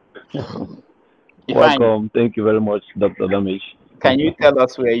 Welcome. Thank you very much, Dr. Damish. Can you tell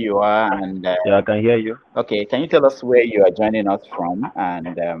us where you are? And yeah, I can hear you. Okay, can you tell us where you are joining us from,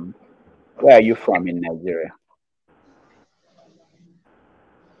 and where are you from in Nigeria?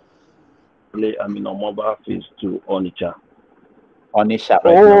 I'm in Omoba phase to Onitsha. Onitsha.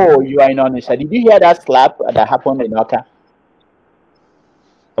 Right now. You are in Onitsha. Did you hear that slap that happened in Awka?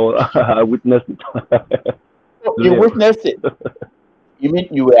 Oh, I witnessed it. You witnessed it? You mean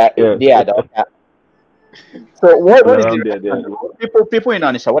you were there at Awka? So what is the people in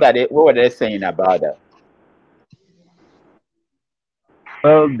Onitsha? What were they saying about that?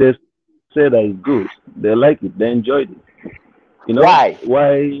 Well, they said that it's good. They like it. They enjoyed it. You know why?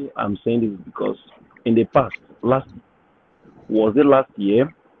 Why I'm saying this is because in the past, last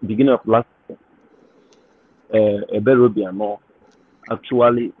year, beginning of last year, Ebelechukwu Obiano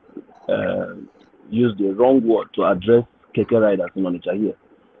actually used the wrong word to address keke riders in Onitsha here.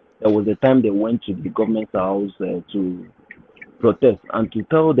 there was a time they went to the government's house to protest and to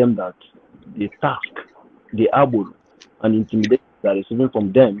tell them that the task, the abur, and intimidation that is receiving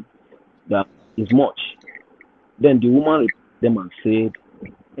from them that is much. Then the woman replied them and said,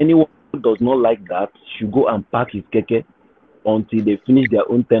 anyone who does not like that should go and pack his keke until they finish their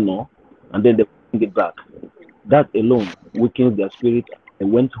own tenure, and then they bring it back. That alone weakens their spirit. They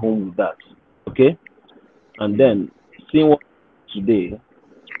went home with that. Okay? And then, seeing what today,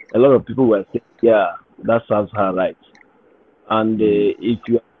 a lot of people were saying, yeah, that serves her right. And if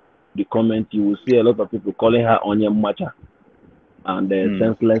you the comment, you will see a lot of people calling her onion matcha and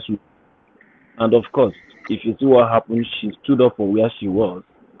senseless. And of course, if you see what happened, she stood up from where she was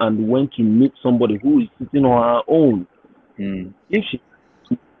and went to meet somebody who is sitting on her own. If she,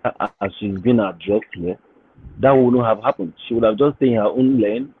 as she's been addressed here, that wouldn't have happened. She would have just stayed in her own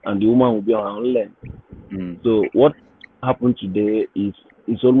lane, and the woman would be on her own lane. So what happened today is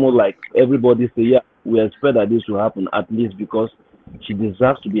it's almost like everybody say, yeah, we expect that this will happen, at least because she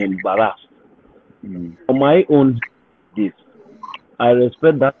deserves to be embarrassed. For my own this, I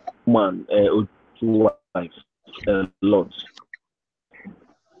respect that woman wife a lot.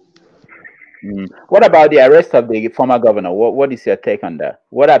 What about the arrest of the former governor? What is your take on that?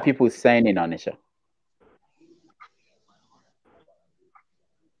 What are people saying in Onitsha?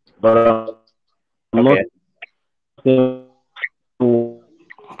 But I'm not saying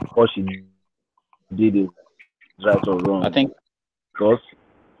what she did is right or wrong. I think because,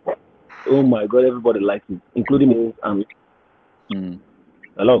 oh my God, everybody likes it, including me. And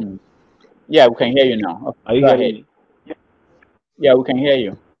hello. Yeah, we can hear you now. Are you hearing me? Yeah, we can hear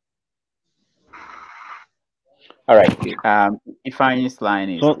you. All right. Ifanyi's line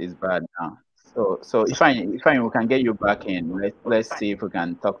is bad now. So Ifanyi, we can get you back in. Let's see if we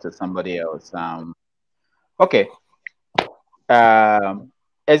can talk to somebody else. Okay.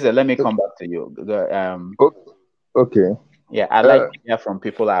 Ezra, let me come back to you. Okay. Yeah, I like to hear from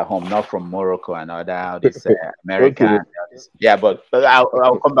people at home, not from Morocco and other this America. Okay. Yeah, but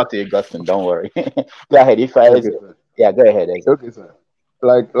I'll come back to you, Augustine. Don't worry. Go ahead. Yeah, go ahead, Ezra. Okay, sir.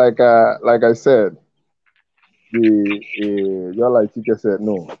 Like I said, like Chike said,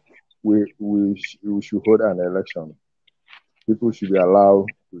 no, we should hold an election. People should be allowed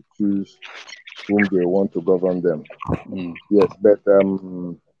to choose whom they want to govern them. Yes, but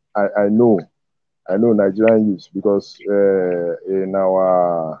I know Nigerian youths, because in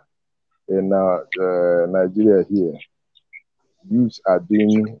our Nigeria here, youths are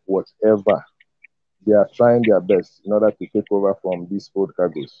doing whatever. They are trying their best in order to take over from these old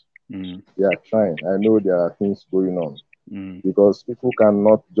cargoes. They are trying. I know there are things going on because people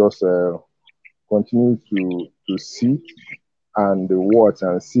cannot just continue to sit and watch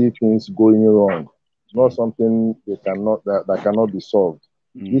and see things going wrong. Not something that cannot be solved.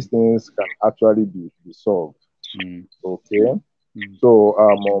 These things can actually be solved. Okay. So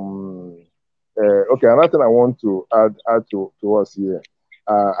okay, another thing I want to add to us here.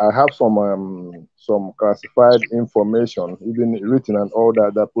 I have some classified information, even written and all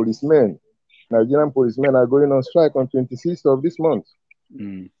that. The Nigerian policemen are going on strike on 26th of this month.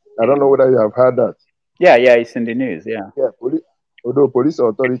 I don't know whether you have heard that. Yeah, it's in the news. Yeah. Although police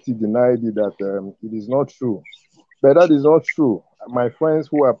authority denied it, that it is not true. But that is not true. My friends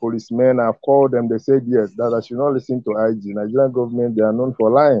who are policemen, I've called them, they said yes, that I should not listen to IG. Nigerian government, they are known for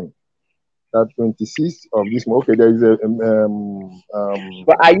lying. That 26th of this month, okay, there is a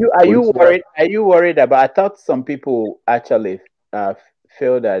but are you worried? Are you worried about? I thought some people actually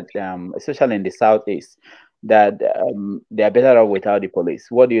feel that, especially in the southeast, that they are better off without the police.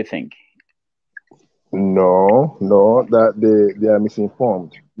 What do you think? No, that they are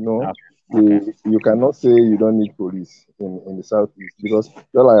misinformed. No, okay. You cannot say you don't need police in the southeast, because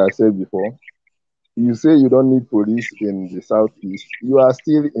just like I said before, you say you don't need police in the southeast, you are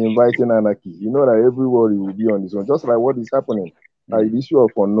still inviting anarchy. You know that everybody will be on this one, just like what is happening. Like the issue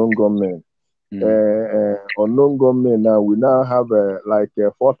of unknown gunmen. Unknown gunmen now, we now have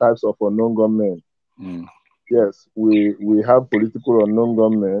 4 types of unknown gunmen. Yes, we have political unknown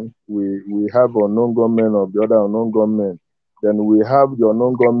gunmen, we have unknown gunmen of the other unknown gunmen. Then we have the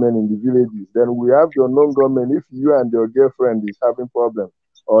unknown gunmen in the villages. Then we have the unknown gunmen if you and your girlfriend is having problems,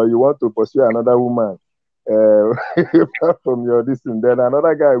 or you want to pursue another woman from your distance, then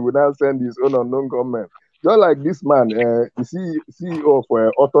another guy will now send his own unknown gunmen. Just like this man, the CEO of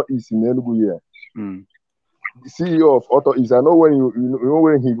Auto East in Enugu here. The CEO of Auto East, I know when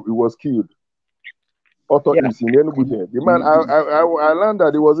when he was killed. Auto East in Enugu here. The man, I learned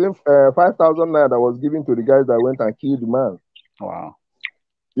that it was 5,000 naira that was given to the guys that went and killed the man. Wow.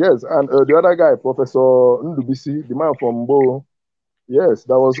 Yes, and the other guy, Professor Ndubisi, the man from Bo, Yes,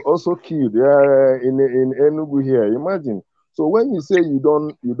 that was also killed in Enugu here. Imagine. So when you say you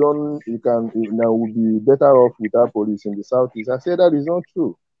will be better off without police in the southeast, I say that is not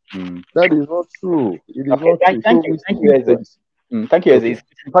true. That is not true. It is not true. Thank you. Thank you. Okay. It's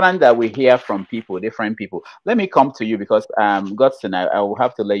important that we hear from people, different people. Let me come to you because Godson, I will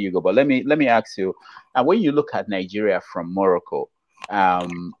have to let you go. But let me ask you, when you look at Nigeria from Morocco,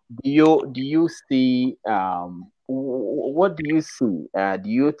 do you see what do you see? Do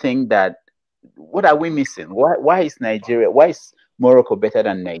you think that what are we missing? Why is Morocco better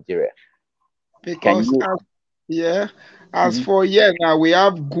than Nigeria? Because as for now, we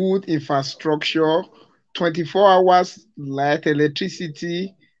have good infrastructure, 24 hours light,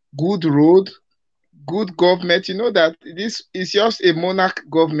 electricity, good road, good government. You know that this is just a monarch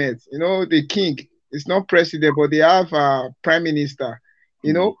government. You know, the king is not president, but they have a prime minister.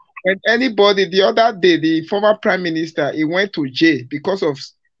 You know, when anybody the other day, the former prime minister, he went to jail because of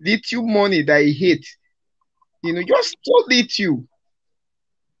little money that he hid. You know, just so little.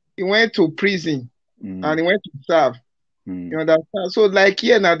 He went to prison and he went to serve. You understand? So like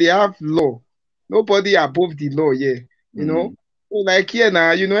here now they have law. Nobody above the law here. You know? So like here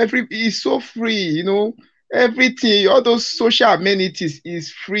now, you know, it's so free, you know. Everything, all those social amenities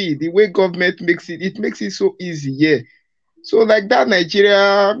is free. The way government makes it makes it so easy, yeah. So like that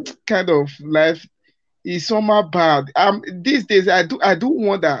Nigeria kind of life is somehow bad. These days I do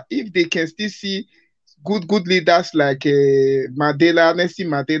wonder if they can still see good leaders like Nelson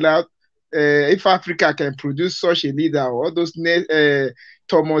Mandela. If Africa can produce such a leader, or all those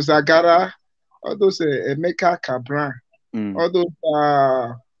Thomas Zagara, all those Emeka Cabral, all those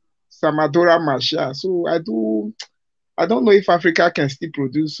Samadora Masha. So I don't know if Africa can still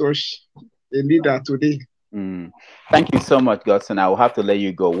produce such a leader today. Thank you so much, Godson. I will have to let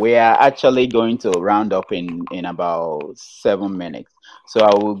you go. We are actually going to round up in about 7 minutes. So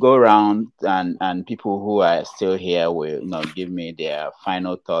I will go around and people who are still here will give me their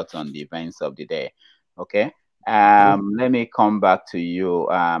final thoughts on the events of the day. Okay. Let me come back to you.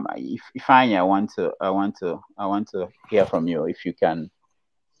 Ifeanyi, I want to hear from you if you can.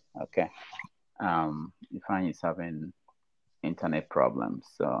 Okay. Ifeanyi is having internet problems,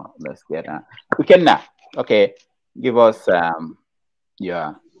 so let's get we can now. Okay, give us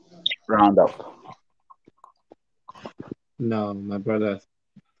your roundup. No, my brother,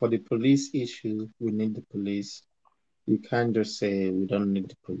 for the police issue, we need the police. You can't just say we don't need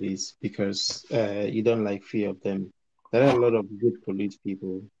the police because you don't like fear of them. There are a lot of good police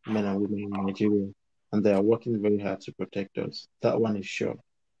people, men and women in Nigeria, and they are working very hard to protect us. That one is sure,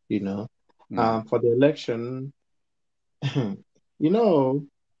 you know. For the election, you know,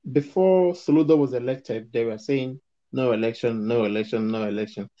 before Soludo was elected, they were saying no election, no election, no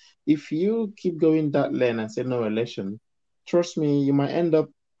election. If you keep going that lane and say no election, trust me,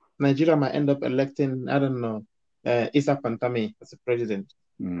 Nigeria might end up electing, I don't know, Issa Pantami as a president.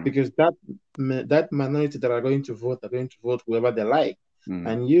 Because that minority that are going to vote whoever they like.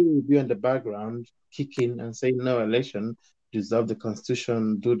 And you will be in the background kicking and saying no election, dissolve the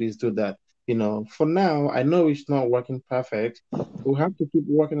constitution, do this, do that. You know, for now, I know it's not working perfect. We'll have to keep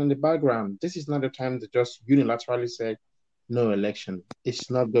working in the background. This is not the time to just unilaterally say no election. It's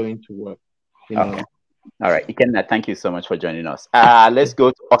not going to work. You know. Okay. All right, Ikenna, thank you so much for joining us. Let's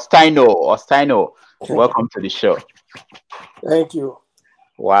go to Ostaino. Ostaino, welcome to the show. Thank you.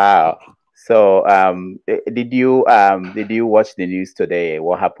 Wow. So, did you watch the news today?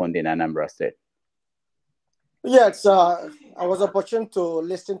 What happened in Anambra State? Yes, I was opportune to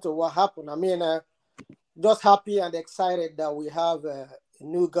listen to what happened. I mean, just happy and excited that we have a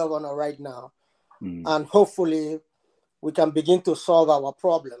new governor right now, and hopefully we can begin to solve our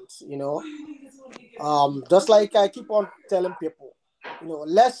problems. You know, just like I keep on telling people, you know,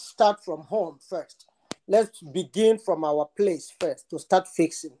 let's start from home first. Let's begin from our place first to start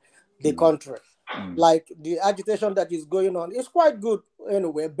fixing the country. Like the agitation that is going on is quite good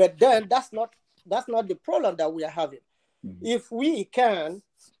anyway, but then that's not the problem that we are having. If we can,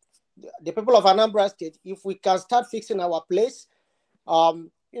 the people of Anambra State, if we can start fixing our place, you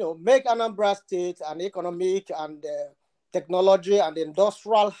know, make Anambra State an economic and technology and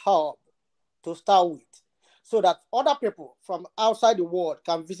industrial hub to start with, so that other people from outside the world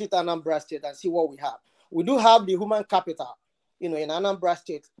can visit Anambra State and see what we have. We do have the human capital, you know, in Anambra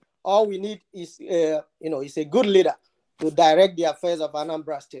State. All we need is, you know, is a good leader to direct the affairs of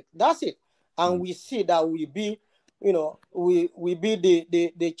Anambra State. That's it. And we see that we be, you know, we be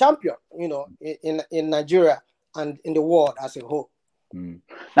the champion, you know, in Nigeria and in the world as a whole.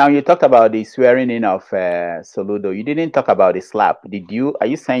 Now you talked about the swearing in of Soludo. You didn't talk about the slap. Are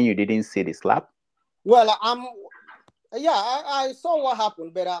you saying you didn't see the slap? Well, Yeah, I saw what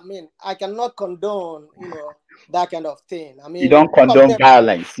happened, but I mean, I cannot condone, that kind of thing. I mean, you don't condone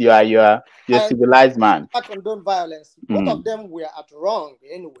violence. You're a civilized man. I condone violence. Both of them were at wrong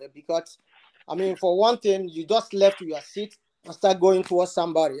anyway, because, I mean, for one thing, you just left your seat and start going towards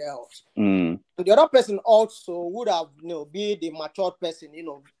somebody else. And the other person also would have, be the matured person,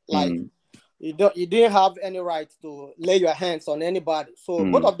 like you didn't have any right to lay your hands on anybody. So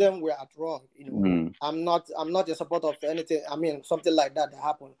both of them were at wrong. I'm not a supporter of anything. I mean, something like that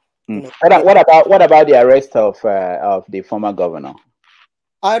happened. What about the arrest of the former governor?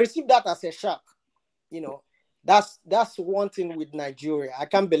 I received that as a shock. That's one thing with Nigeria. I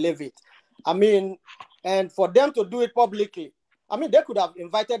can't believe it. I mean, and for them to do it publicly, I mean, they could have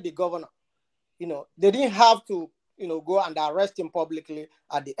invited the governor. They didn't have to, go and arrest him publicly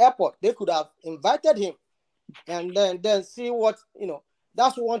at the airport. They could have invited him and then see what,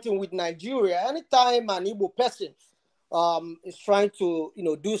 that's one thing with Nigeria. Anytime an Igbo person is trying to,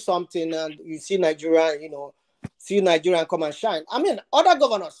 do something, and you see Nigerian come and shine. I mean, other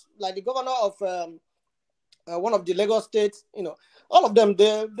governors, like the governor of one of the Lagos states, all of them,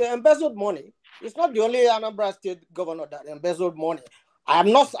 they embezzled money. It's not the only Anambra State governor that embezzled money.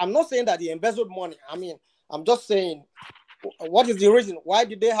 I'm not saying that he embezzled money. I mean, I'm just saying, what is the reason? Why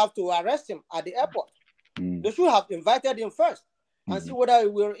did they have to arrest him at the airport? They should have invited him first and see whether he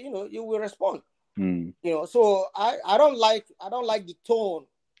will respond. So I don't like the tone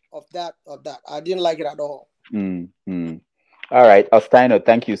of that. I didn't like it at all. All right, Ostino,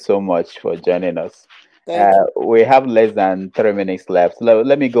 thank you so much for joining us. We have less than 3 minutes left.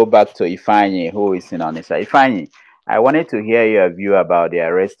 Let me go back to Ifeanyi, who is in Onitsha. Ifeanyi, I wanted to hear your view about the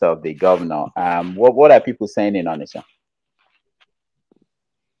arrest of the governor. What are people saying in Onitsha?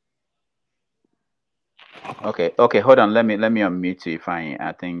 Okay, hold on. Let me unmute you, Ifeanyi.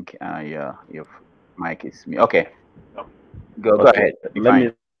 I think your mic is me. Okay, go ahead.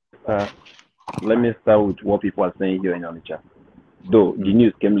 Let me start with what people are saying here in Onitsha. Though the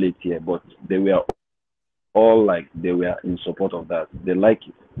news came late here, but they were all like they were in support of that. They like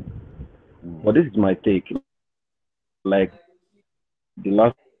it. But this is my take. Like the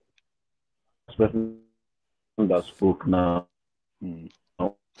last person that spoke now.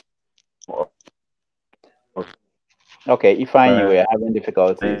 Okay, Ifeanyi, we're having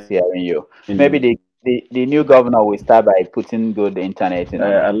difficulties hearing you. Maybe the new governor will start by putting good internet in.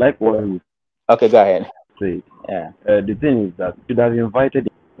 I like what you. Okay, go ahead. Say. Yeah. The thing is that you should have invited.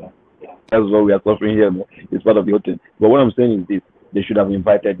 That's what we are suffering here. It's part of the whole thing. But what I'm saying is this: they should have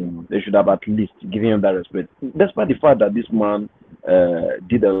invited him. They should have at least given him that respect. Despite the fact that this man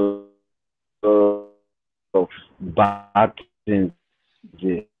did a lot of bad things,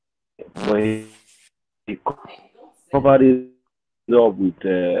 but he covered it up with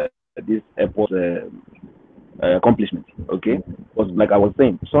this airport accomplishment. Okay, but like I was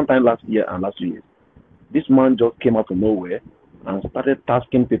saying, sometime last year and last 2 years, this man just came out of nowhere and started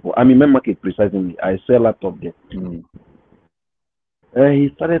tasking people. I'm in my market precisely. I sell laptop there.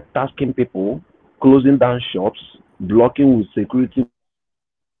 He started tasking people, closing down shops, blocking with security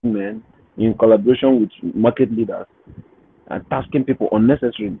men in collaboration with market leaders, and tasking people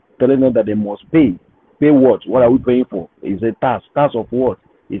unnecessarily, telling them that they must pay. Pay what? What are we paying for? It's a task. Task of what?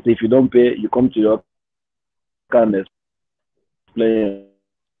 It's if you don't pay, you come to your car and explain.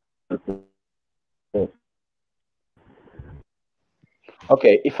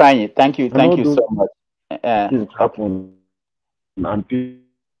 Okay, Ifeanyi, thank you so much. Things happen, and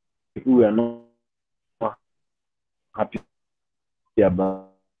people are not happy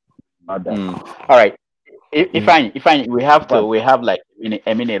about that. All right, Ifeanyi, we have like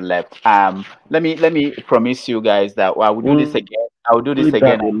a minute left. Let me promise you guys that I will do this again. I will do this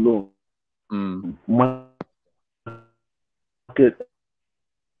again.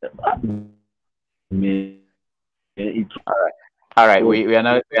 All right. We are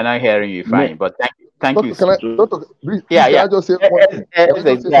not hearing you, fine. But thank you. Can I just say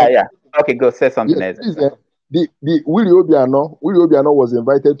yeah. Okay, go say something. Yes, please, the Willie Obiano was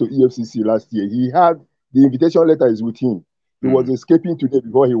invited to EFCC last year. He had the invitation letter is with him. He was escaping today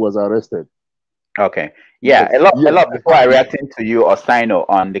before he was arrested. Okay. Yeah, a lot of people are reacting to you, Ostino,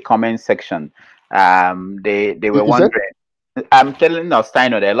 on the comment section. They were wondering. I'm telling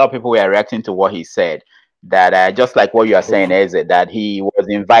Ostino that a lot of people were reacting to what he said. That just like what you are saying, is it that he was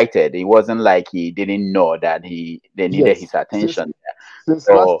invited? It wasn't like he didn't know that they needed his attention. Since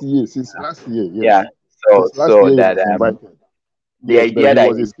last year, yes. Yeah. So that the idea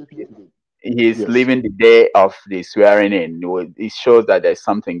that he's leaving the day of the swearing in, it shows that there's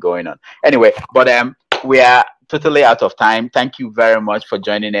something going on. Anyway, but we are totally out of time. Thank you very much for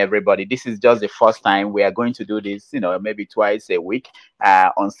joining, everybody. This is just the first time. We are going to do this, maybe twice a week.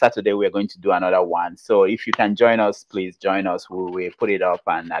 On Saturday, we are going to do another one. So if you can join us, please join us. We will put it up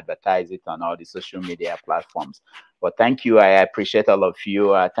and advertise it on all the social media platforms. But thank you. I appreciate all of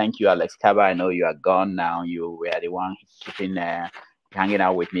you. Thank you, Alex Kabba. I know you are gone now. You were the one keeping hanging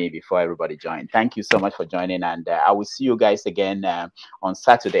out with me before everybody joined. Thank you so much for joining, and I will see you guys again on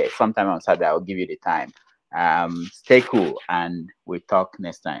Saturday. Sometime on Saturday, I'll give you the time. Stay cool, and we'll talk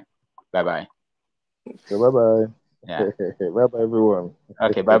next time. Bye-bye. So bye-bye. Yeah. Bye-bye, everyone.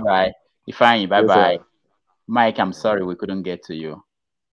 Okay, bye-bye. Ifeanyi, bye-bye. Yes, Mike, I'm sorry we couldn't get to you.